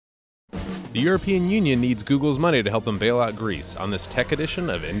The European Union needs Google's money to help them bail out Greece on this tech edition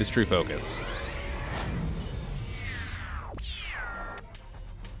of Industry Focus.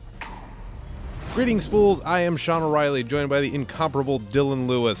 Greetings, fools. I am Sean O'Reilly, joined by the incomparable Dylan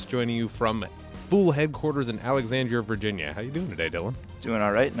Lewis, joining you from Fool headquarters in Alexandria, Virginia. How you doing today, Dylan? Doing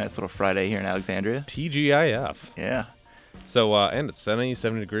all right. Nice little Friday here in Alexandria. TGIF. Yeah. So, and it's 70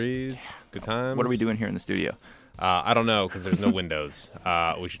 degrees. Good times. What are we doing here in the studio? I don't know, because there's no windows.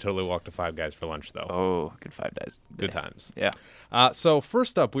 We should totally walk to Five Guys for lunch, though. Oh, good 5 days. Good times. Yeah. So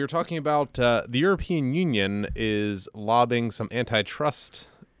first up, we were talking about the European Union is lobbying some antitrust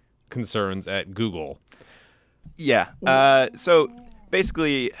concerns at Google. Yeah. So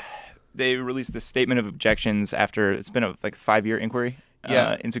basically, they released this statement of objections after it's been a 5-year inquiry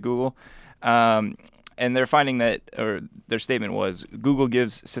into Google. And they're finding that, or their statement was, Google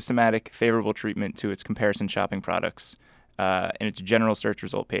gives systematic, favorable treatment to its comparison shopping products in its general search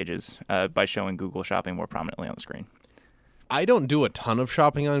result pages by showing Google shopping more prominently on the screen. I don't do a ton of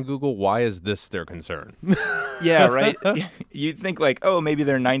shopping on Google. Why is this their concern? Yeah, right? You'd think maybe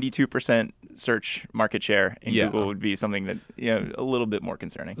their 92% search market share in Google would be something that, a little bit more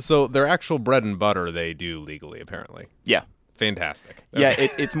concerning. So their actual bread and butter they do legally, apparently. Yeah. Fantastic. Yeah,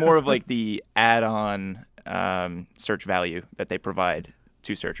 it's more of the add-on search value that they provide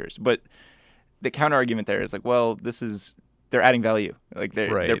to searchers. But the counter-argument there is they're adding value.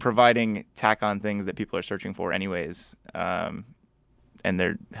 They're providing tack-on things that people are searching for anyways, and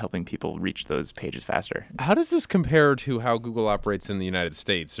they're helping people reach those pages faster. How does this compare to how Google operates in the United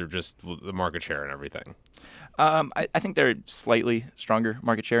States, or just the market share and everything? I think they're slightly stronger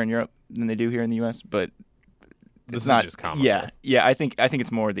market share in Europe than they do here in the U.S., but This is just comical. Yeah. I think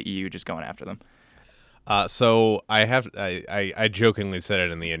it's more the EU just going after them. So I jokingly said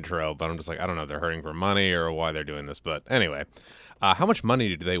it in the intro, but I'm just I don't know if they're hurting for money or why they're doing this. But anyway, how much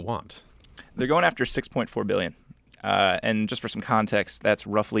money do they want? They're going after $6.4 billion. And just for some context, that's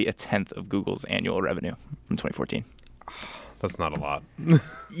roughly a tenth of Google's annual revenue from 2014. That's not a lot.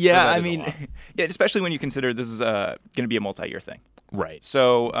 Yeah, I mean, especially when you consider this is going to be a multi-year thing. Right.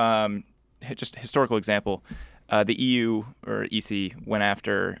 So just historical example, the EU or EC went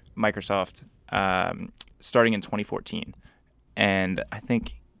after Microsoft starting in 2014. And I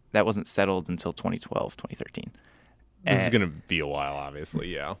think that wasn't settled until 2012, 2013. This is going to be a while,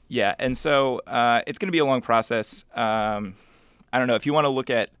 obviously, yeah. Yeah, and so it's going to be a long process. I don't know, if you want to look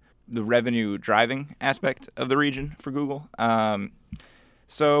at the revenue driving aspect of the region for Google,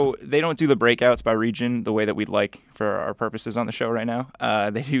 so they don't do the breakouts by region the way that we'd like for our purposes on the show right now.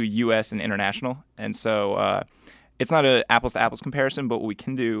 They do U.S. and international, and so it's not an apples-to-apples comparison, but what we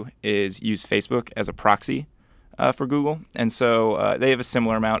can do is use Facebook as a proxy for Google. And so they have a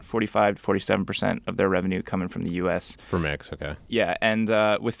similar amount, 45 to 47% of their revenue coming from the U.S. For mix, okay. Yeah, and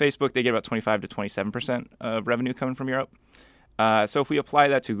with Facebook, they get about 25 to 27% of revenue coming from Europe. So if we apply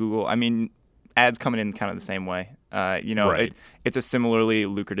that to Google, I mean, ads coming in kind of the same way. Right. It's a similarly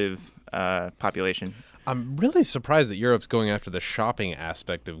lucrative population. I'm really surprised that Europe's going after the shopping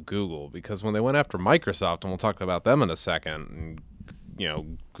aspect of Google, because when they went after Microsoft, and we'll talk about them in a second,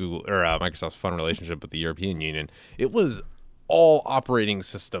 Google or Microsoft's fun relationship with the European Union, it was all operating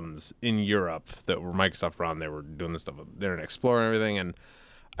systems in Europe that were Microsoft run. They were doing this stuff with Internet Explorer and everything, and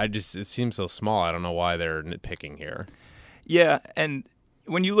it seems so small. I don't know why they're nitpicking here. Yeah, and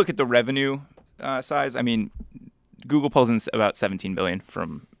when you look at the revenue size, I mean, Google pulls in about $17 billion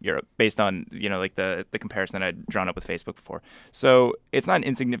from Europe based on, the comparison that I'd drawn up with Facebook before. So it's not an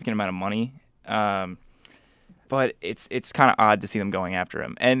insignificant amount of money, but it's kind of odd to see them going after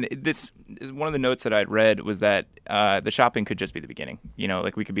him. And this is one of the notes that I'd read was that the shopping could just be the beginning.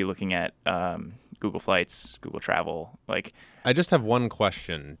 We could be looking at Google Flights, Google Travel. I just have one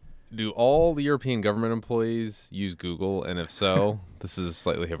question. Do all the European government employees use Google? And if so, this is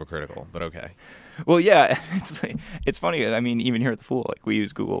slightly hypocritical, but okay. Well, yeah, it's funny. I mean, even here at the Fool, we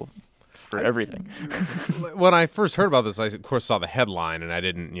use Google for everything. When I first heard about this, I, of course, saw the headline, and I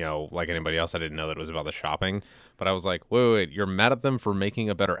didn't, like anybody else, I didn't know that it was about the shopping. But I was like, wait, you're mad at them for making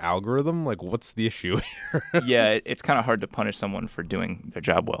a better algorithm? What's the issue here? Yeah, it's kind of hard to punish someone for doing their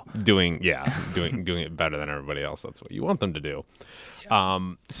job well. Doing it better than everybody else. That's what you want them to do.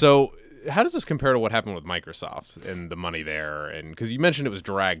 So how does this compare to what happened with Microsoft and the money there? And because you mentioned it was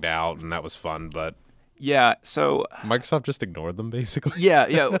dragged out and that was fun, but Yeah. So Microsoft just ignored them, basically.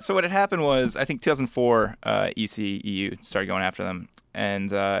 yeah. So what had happened was, I think 2004, EU started going after them,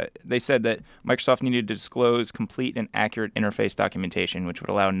 and they said that Microsoft needed to disclose complete and accurate interface documentation, which would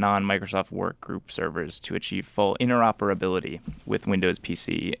allow non-Microsoft Workgroup servers to achieve full interoperability with Windows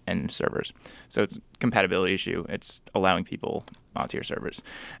PC and servers. So it's a compatibility issue. It's allowing people onto your servers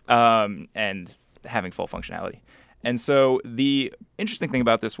and having full functionality. And so the interesting thing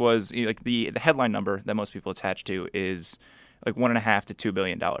about this was, like, the headline number that most people attach to is like $1.5 to $2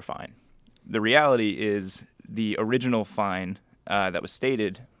 billion fine. The reality is the original fine that was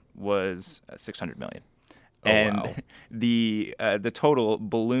stated was $600 million, Wow. the total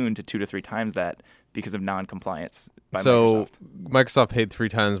ballooned to 2 to 3 times that because of non-compliance by So Microsoft. Microsoft paid 3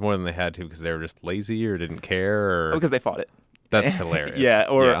 times more than they had to because they were just lazy or didn't care, or Because they fought it. that's hilarious. Yeah,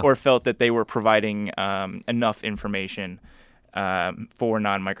 or felt that they were providing enough information for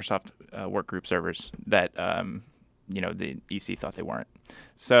non-Microsoft workgroup servers that the EC thought they weren't.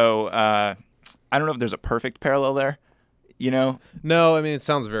 So I don't know if there's a perfect parallel there. No, I mean, it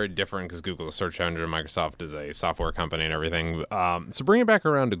sounds very different because Google is a search engine, Microsoft is a software company and everything. So bring it back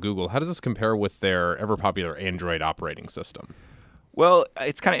around to Google. How does this compare with their ever-popular Android operating system? Well,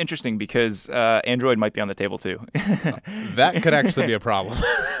 it's kind of interesting because Android might be on the table too. That could actually be a problem.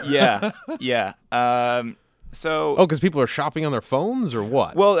 Yeah. Oh, because people are shopping on their phones or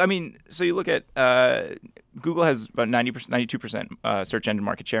what? Well, I mean, so you look at Google has about 92% search engine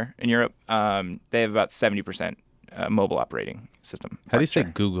market share in Europe. They have about 70% mobile operating system. How do you say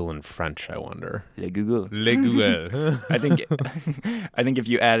market Google in French, I wonder? share. Le Google. Le Google. I think if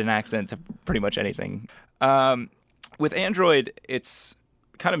you add an accent to pretty much anything. With Android, it's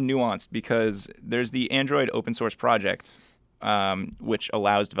kind of nuanced because there's the Android open source project, which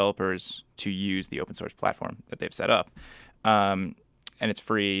allows developers to use the open source platform that they've set up. And it's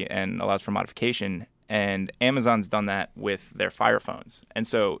free and allows for modification. And Amazon's done that with their Fire phones. And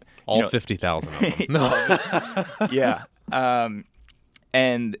so All 50,000 of them. No. yeah.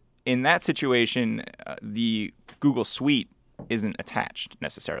 And in that situation, the Google Suite isn't attached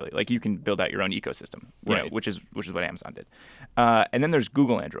necessarily. Like, you can build out your own ecosystem, Right. which is what Amazon did. And then there's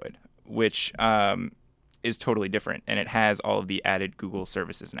Google Android, which is totally different, and it has all of the added Google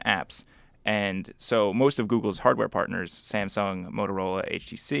services and apps. And so most of Google's hardware partners, Samsung, Motorola,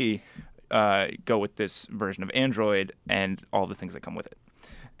 HTC, go with this version of Android and all the things that come with it.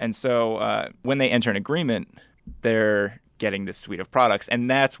 And so when they enter an agreement, they're getting this suite of products, and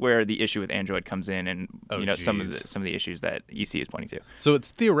that's where the issue with Android comes in, and some of the issues that EC is pointing to. So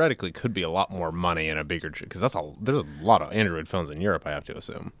it's theoretically could be a lot more money in a bigger, because there's a lot of Android phones in Europe, I have to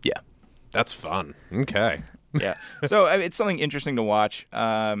assume. Yeah. That's fun. Okay. Yeah. So I mean, it's something interesting to watch.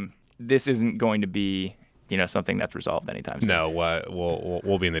 This isn't going to be something that's resolved anytime soon. No,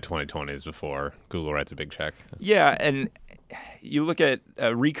 we'll be in the 2020s before Google writes a big check. Yeah, and you look at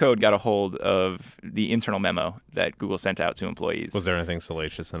Recode got a hold of the internal memo that Google sent out to employees. Was there anything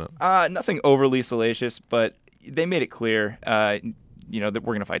salacious in it? Nothing overly salacious, but they made it clear, that we're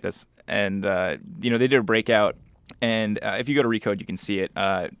going to fight this. And, they did a breakout. And if you go to Recode, you can see it.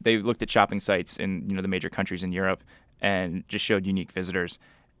 They looked at shopping sites in the major countries in Europe and just showed unique visitors.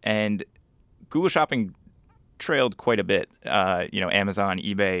 And Google Shopping trailed quite a bit. Amazon,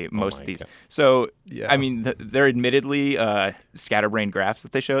 eBay, most of these. God. So, Yeah. I mean, they're admittedly scatterbrained graphs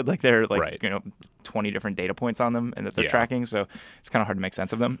that they showed. Like, they're Right. 20 different data points on them and that they're Yeah. tracking. So it's kind of hard to make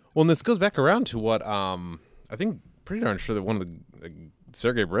sense of them. Well, and this goes back around to what I think pretty darn sure that one of the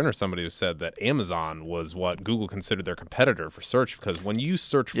Sergey Brin or somebody said that Amazon was what Google considered their competitor for search, because when you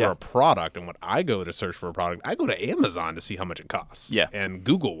search for Yeah. a product, and when I go to search for a product, I go to Amazon to see how much it costs. Yeah. And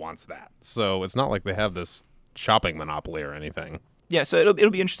Google wants that. So it's not like they have this shopping monopoly or anything. Yeah, so it'll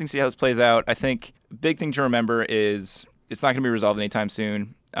be interesting to see how this plays out. I think big thing to remember is it's not going to be resolved anytime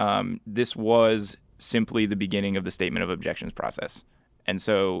soon. This was simply the beginning of the statement of objections process. And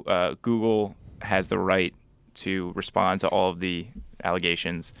so Google has the right to respond to all of the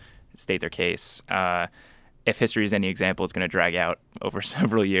allegations, state their case. If history is any example, it's going to drag out over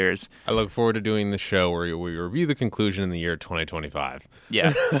several years. I look forward to doing the show where we review the conclusion in the year 2025.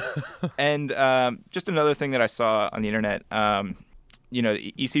 Yeah. And just another thing that I saw on the internet,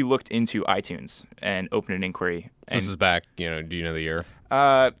 EC looked into iTunes and opened an inquiry. This is back, do you know the year?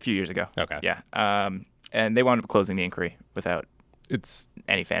 A few years ago. Okay. Yeah. And they wound up closing the inquiry without It's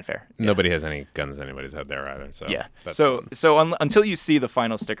any fanfare. Yeah. nobody has any guns in anybody's head there either. So Yeah. that's So fun. until you see the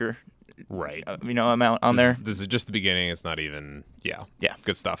final sticker, Right. amount on there. This is just the beginning. It's not even, yeah. Yeah.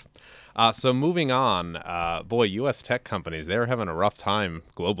 Good stuff. So moving on, boy, U.S. tech companies, they're having a rough time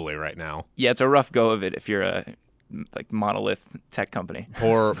globally right now. Yeah, it's a rough go of it if you're a like monolith tech company.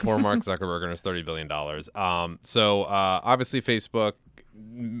 Poor Mark Zuckerberg and his $30 billion. So obviously Facebook,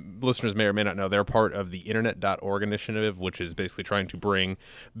 listeners may or may not know, they're part of the Internet.org initiative, which is basically trying to bring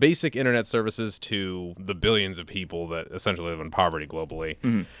basic internet services to the billions of people that essentially live in poverty globally.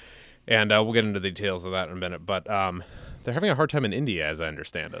 Mm-hmm. And we'll get into the details of that in a minute. But they're having a hard time in India, as I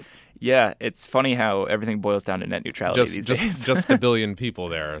understand it. Yeah, it's funny how everything boils down to net neutrality these days. Just a billion people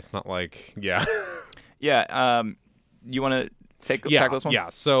there. It's not like, yeah. Yeah. You want to tackle this one? Yeah.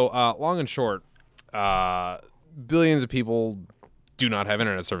 So long and short, billions of people do not have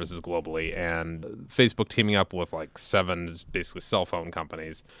internet services globally, and Facebook teaming up with like 7 basically cell phone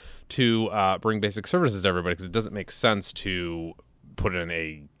companies to bring basic services to everybody, because it doesn't make sense to put in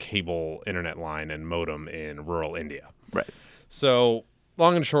a cable internet line and modem in rural India. Right. So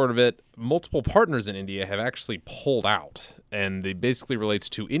long and short of it, multiple partners in India have actually pulled out, and it basically relates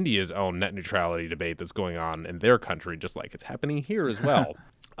to India's own net neutrality debate that's going on in their country, just like it's happening here as well.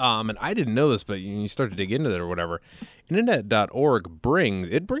 And I didn't know this, but you start to dig into it or whatever. Internet.org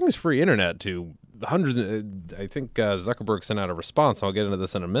brings free internet to hundreds. I think Zuckerberg sent out a response. I'll get into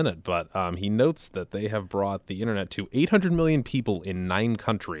this in a minute, but he notes that they have brought the internet to 800 million people in 9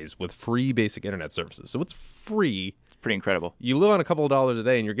 countries with free basic internet services. So it's free. Pretty incredible. You live on a couple of dollars a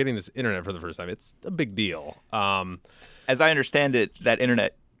day, and you're getting this internet for the first time. It's a big deal. As I understand it, that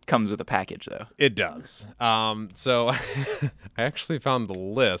internet comes with a package, though. It does. So I actually found the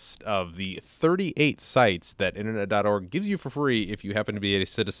list of the 38 sites that Internet.org gives you for free if you happen to be a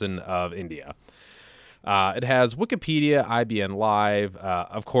citizen of India. It has Wikipedia, IBM Live,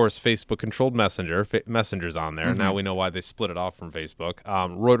 of course, Facebook-controlled Messenger's on there. Mm-hmm. Now we know why they split it off from Facebook.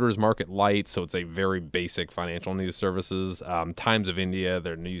 Reuters Market Light, so it's a very basic financial news services. Times of India,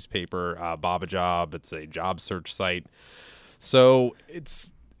 their newspaper. Babajob, it's a job search site. So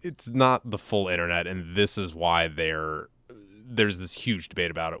it's not the full internet, and this is why there's this huge debate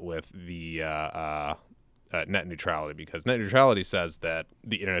about it with the net neutrality, because net neutrality says that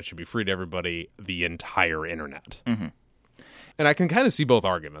the internet should be free to everybody, the entire internet. Mm-hmm. And I can kind of see both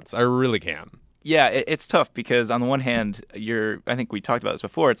arguments. I really can. Yeah, it's tough because on the one hand, I think we talked about this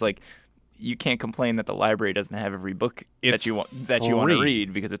before. It's like you can't complain that the library doesn't have every book that you want to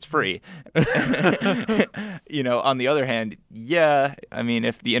read because it's free. On the other hand, yeah, I mean,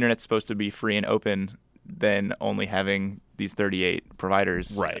 if the internet's supposed to be free and open, then only having these 38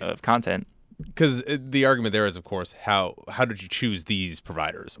 providers of content. Because the argument there is, of course, how did you choose these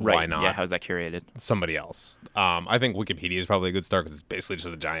providers? Right. Why not? Yeah, how's that curated? Somebody else. I think Wikipedia is probably a good start because it's basically just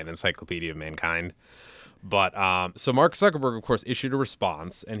a giant encyclopedia of mankind. But so Mark Zuckerberg, of course, issued a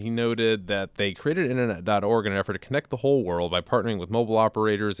response, and he noted that they created Internet.org in an effort to connect the whole world by partnering with mobile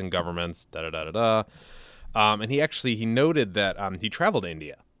operators and governments, and he noted that he traveled to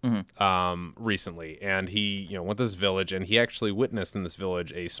India. Mm-hmm. Recently, and he went to this village, and he actually witnessed in this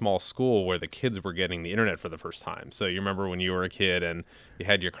village a small school where the kids were getting the internet for the first time. So you remember when you were a kid and you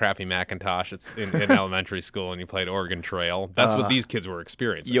had your crappy Macintosh in elementary school and you played Oregon Trail? That's what these kids were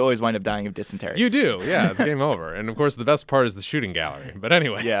experiencing. You always wind up dying of dysentery. You do, yeah. It's game over. And of course, the best part is the shooting gallery. But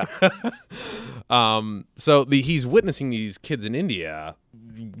anyway, yeah. So he's witnessing these kids in India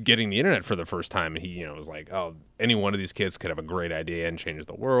getting the internet for the first time, and he was like, oh, any one of these kids could have a great idea and change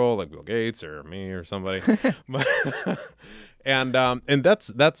the world, like Bill Gates or me or somebody. and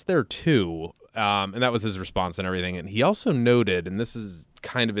that's there too, and that was his response and everything. And he also noted, and this is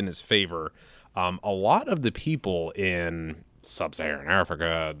kind of in his favor, a lot of the people in sub-Saharan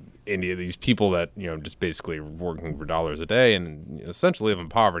Africa, India, these people that just basically working for dollars a day and essentially live in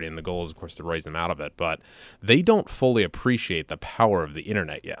poverty, and the goal is, of course, to raise them out of it, but they don't fully appreciate the power of the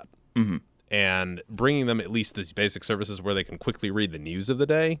internet yet. Mm-hmm. And bringing them at least these basic services where they can quickly read the news of the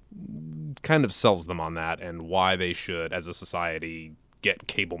day kind of sells them on that, and why they should, as a society, get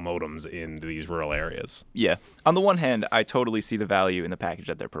cable modems in these rural areas. Yeah. On the one hand, I totally see the value in the package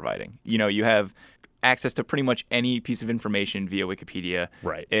that they're providing. You have access to pretty much any piece of information via Wikipedia.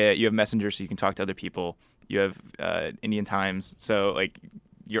 Right. You have Messenger, so you can talk to other people. You have Indian Times, so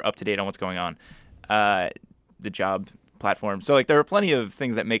you're up to date on what's going on. The job platform. So there are plenty of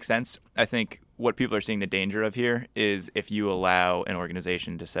things that make sense. I think what people are seeing the danger of here is if you allow an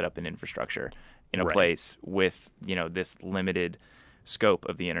organization to set up an infrastructure in a place with this limited scope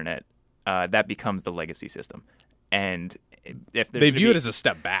of the internet, that becomes the legacy system. And if they view it as a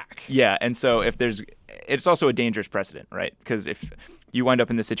step back. Yeah, and so it's also a dangerous precedent, right? Because if you wind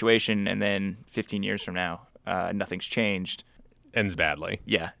up in this situation and then 15 years from now, nothing's changed, ends badly.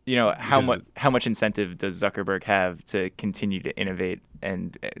 Yeah, how much incentive does Zuckerberg have to continue to innovate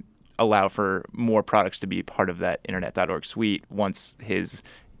and allow for more products to be part of that Internet.org suite once his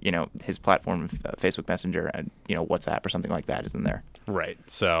his platform, Facebook Messenger, and WhatsApp or something like that is in there. Right.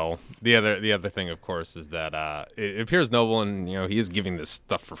 So the other thing, of course, is that it appears Noble, and he is giving this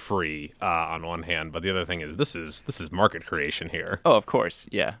stuff for free on one hand, but the other thing is this is market creation here. Oh, of course,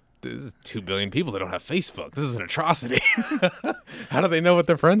 yeah. This is 2 billion people that don't have Facebook. This is an atrocity. How do they know what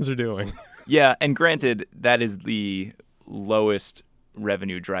their friends are doing? Yeah, and granted, that is the lowest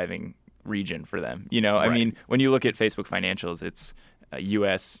revenue driving region for them. Right. I mean, when you look at Facebook financials, it's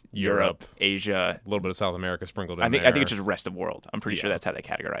U.S., Europe, Asia, a little bit of South America sprinkled in I think it's just rest of world. I'm pretty sure that's how they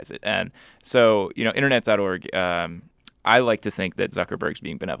categorize it. And so, internet.org, I like to think that Zuckerberg's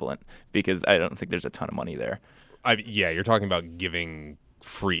being benevolent because I don't think there's a ton of money there. You're talking about giving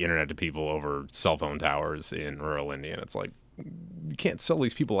free internet to people over cell phone towers in rural India, and it's like, you can't sell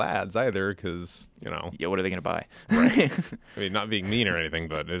these people ads either because, Yeah, what are they going to buy? Right. I mean, not being mean or anything,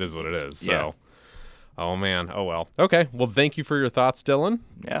 but it is what it is. So, Yeah. Oh, man. Oh, well. Okay. Well, thank you for your thoughts, Dylan.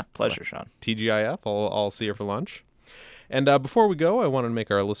 Yeah, pleasure, Sean. TGIF. I'll see you for lunch. And before we go, I want to make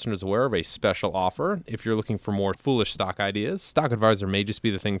our listeners aware of a special offer. If you're looking for more foolish stock ideas, Stock Advisor may just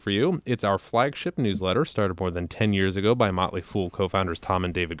be the thing for you. It's our flagship newsletter, started more than 10 years ago by Motley Fool co-founders Tom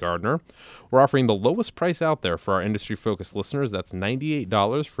and David Gardner. We're offering the lowest price out there for our industry-focused listeners. That's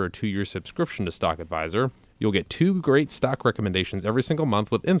 $98 for a 2-year subscription to Stock Advisor. You'll get 2 great stock recommendations every single month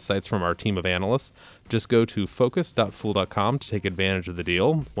with insights from our team of analysts. Just go to focus.fool.com to take advantage of the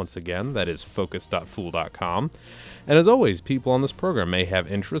deal. Once again, that is focus.fool.com. And as always, people on this program may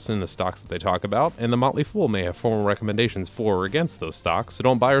have interest in the stocks that they talk about, and the Motley Fool may have formal recommendations for or against those stocks, so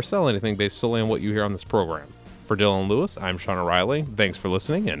don't buy or sell anything based solely on what you hear on this program. For Dylan Lewis, I'm Sean O'Reilly. Thanks for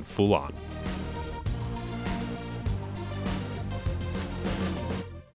listening, and Fool on.